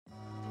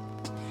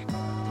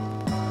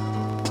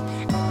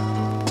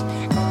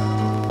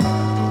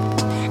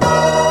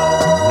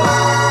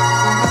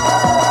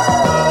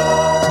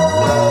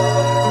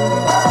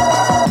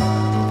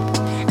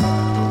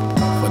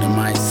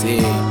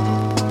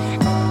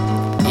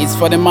It's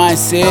for the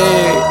mindset.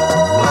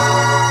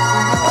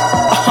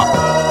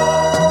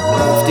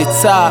 Off the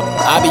top,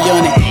 I be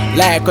on it.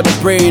 Lack of the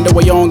brain, though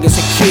I young as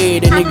a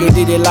kid. A nigga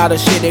did a lot of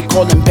shit, they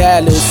call him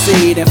bad little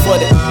seed. And for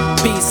the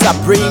peace I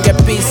bring,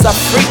 and peace I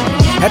free.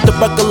 Had to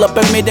buckle up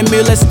and made a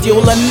meal and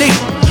steal a knee.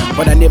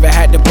 But I never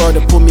had the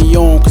brother put me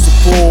on, cause the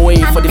poor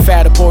ain't for the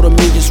fatter part of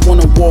me. Just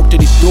wanna walk to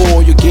the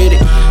door, you get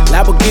it?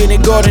 Lamborghini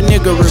got a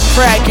nigga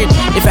cracking.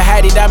 If I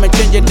had it, I'ma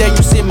change it, then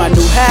you see my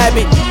new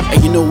habit.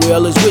 And you know we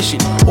all is wishing,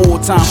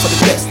 old time for the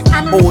best.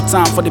 Old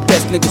time for the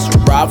best, niggas who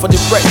ride for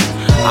the break.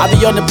 I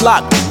be on the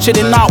block,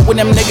 chillin' out when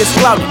them niggas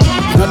clowning.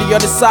 And on the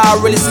other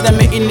side, really see them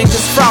hitting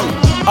niggas frowning.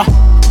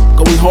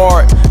 Going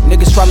hard,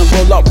 niggas tryna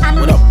roll up,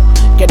 what up?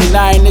 Getting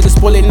 9 niggas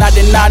pulling out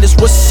the 90s,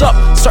 what's up?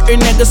 Certain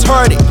niggas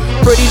heard it,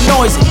 pretty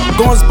noisy.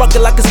 Guns bucket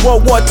like it's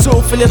World War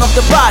II, filling up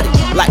the body.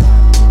 Like,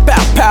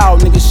 pow pow,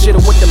 niggas shitting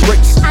with them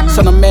bricks.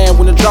 Son of man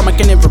when the drama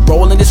can never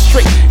roll in the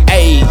street.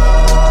 Ayy,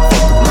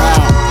 fuck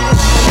around,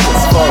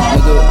 it's fuck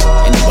nigga.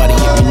 Anybody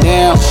hit me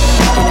now?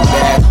 Get it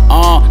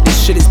back. This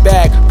shit is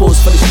back.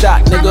 Pulls for the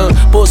shot, nigga.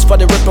 Pulls for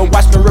the ripper,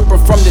 watch me ripper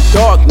from the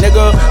dark,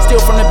 nigga.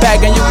 Steal from the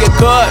bag and you get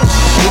cut.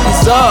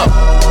 Niggas up.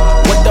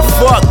 What the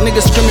fuck?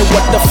 Niggas screaming,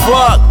 what the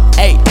fuck?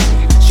 Ayy,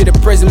 shit in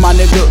prison, my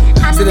nigga.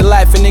 See the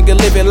life a nigga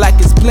live it like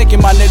it's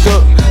blinking, my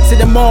nigga. See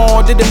them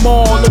all, did them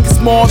all, looking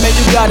small, man,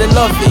 you gotta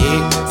love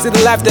it. See the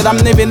life that I'm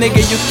living,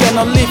 nigga, you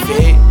cannot live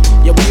it.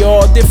 Yeah, we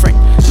all different,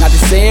 not the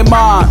same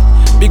mind.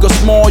 Big or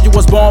small, you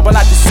was born, but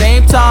not the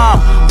same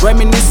time.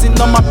 Reminiscing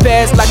on my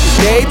past like it's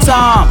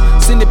daytime.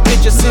 Seen the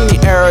pictures, seen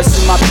the errors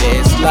in my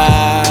past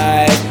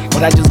life.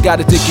 But I just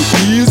gotta take it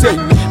easy.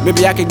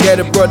 Maybe I could get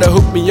a brother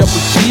hook me up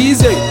with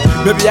cheesy.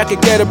 Maybe I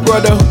could get a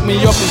brother hook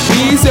me up with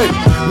Weezy.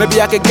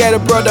 Maybe I could get a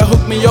brother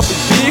hook me up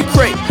with Big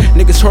Crate.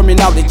 Niggas heard me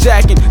now they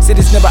jacking,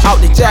 cities never out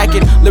the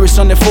jacket. Lyrics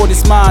on the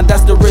 40s mind,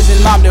 that's the reason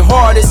I'm the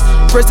hardest.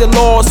 Praise the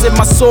Lord, save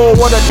my soul,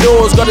 what I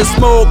do is gotta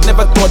smoke,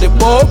 never thought it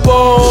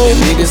bobo. Them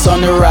niggas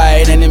on the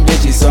right and them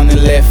bitches on the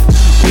left.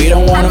 We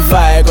don't wanna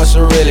fight cause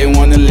we really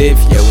wanna live.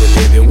 Yeah, we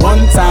live it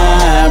one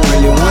time,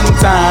 really one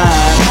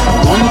time.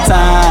 One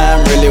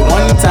time, really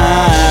one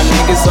time.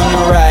 Niggas on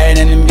the right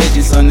and them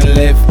bitches on the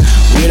left.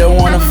 We don't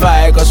wanna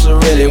fight cause we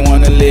really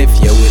wanna live.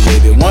 Yeah, we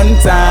live it one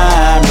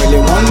time, really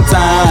one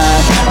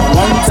time.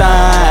 One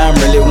time,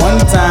 really one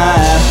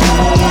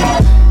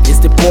time. It's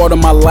the part of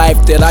my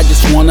life that I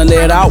just wanna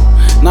let out.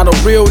 Not a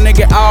real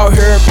nigga out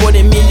here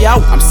putting me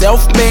out. I'm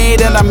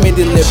self-made and I'm in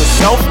the liver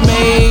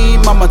self-made.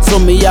 Mama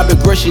told me I've been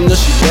grushing, no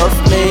she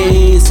birthed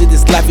me. See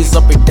this life is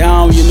up and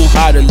down, you know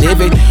how to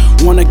live it.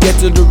 Wanna get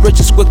to the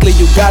riches quickly,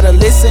 you gotta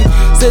listen.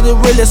 Say the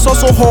real is so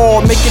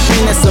hard, make it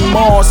peanuts and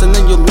moss. And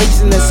then your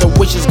laziness and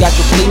wishes got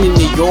you cleaning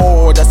the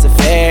yard, that's a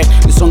fact.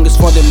 This song is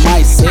for the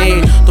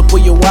mindset, to pull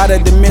you out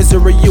of the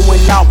misery you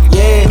went out,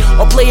 yeah.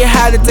 Or play it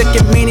how to take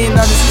a meaning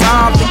of this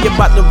time. Think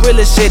about the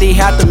realest shit, he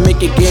had to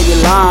make it get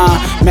your line.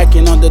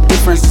 Making on the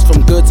differences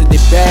from good to the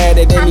bad.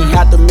 And then he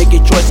had to make a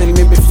choice and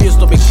maybe feels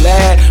to be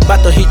glad.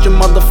 About to hit you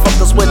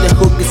motherfuckers where the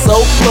hook is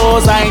so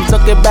close. I ain't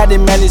talking about it,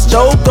 man, it's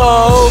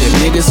choco. Them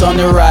niggas on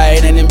the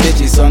right and them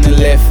bitches on the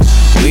left.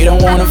 We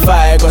don't wanna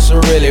fight cause we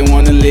really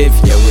wanna live.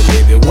 Yeah, we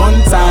live it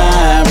one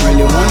time,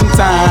 really one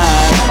time.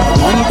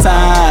 One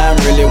time,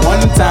 really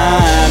one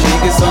time.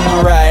 Niggas on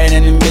the right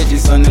and them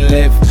bitches on the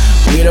left.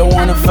 We don't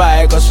wanna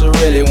fight cause we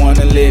really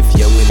wanna live.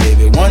 Yeah, we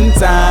live it one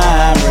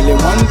time, really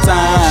one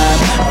time.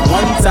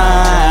 One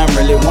time,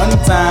 really one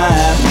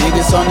time.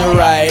 Niggas on the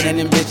right and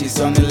them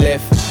bitches on the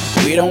left.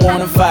 We don't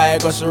wanna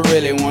fight cause we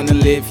really wanna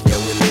live. Yeah,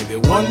 we live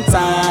it one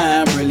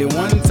time, really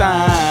one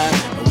time.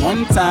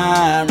 One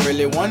time,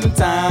 really one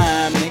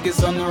time.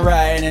 Niggas on the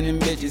right and them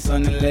bitches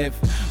on the left.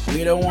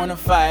 We don't wanna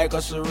fight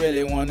cause we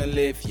really wanna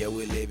live. Yeah,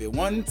 we live it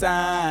one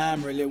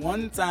time, really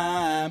one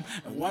time.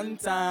 One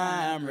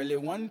time, really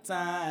one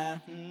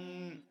time.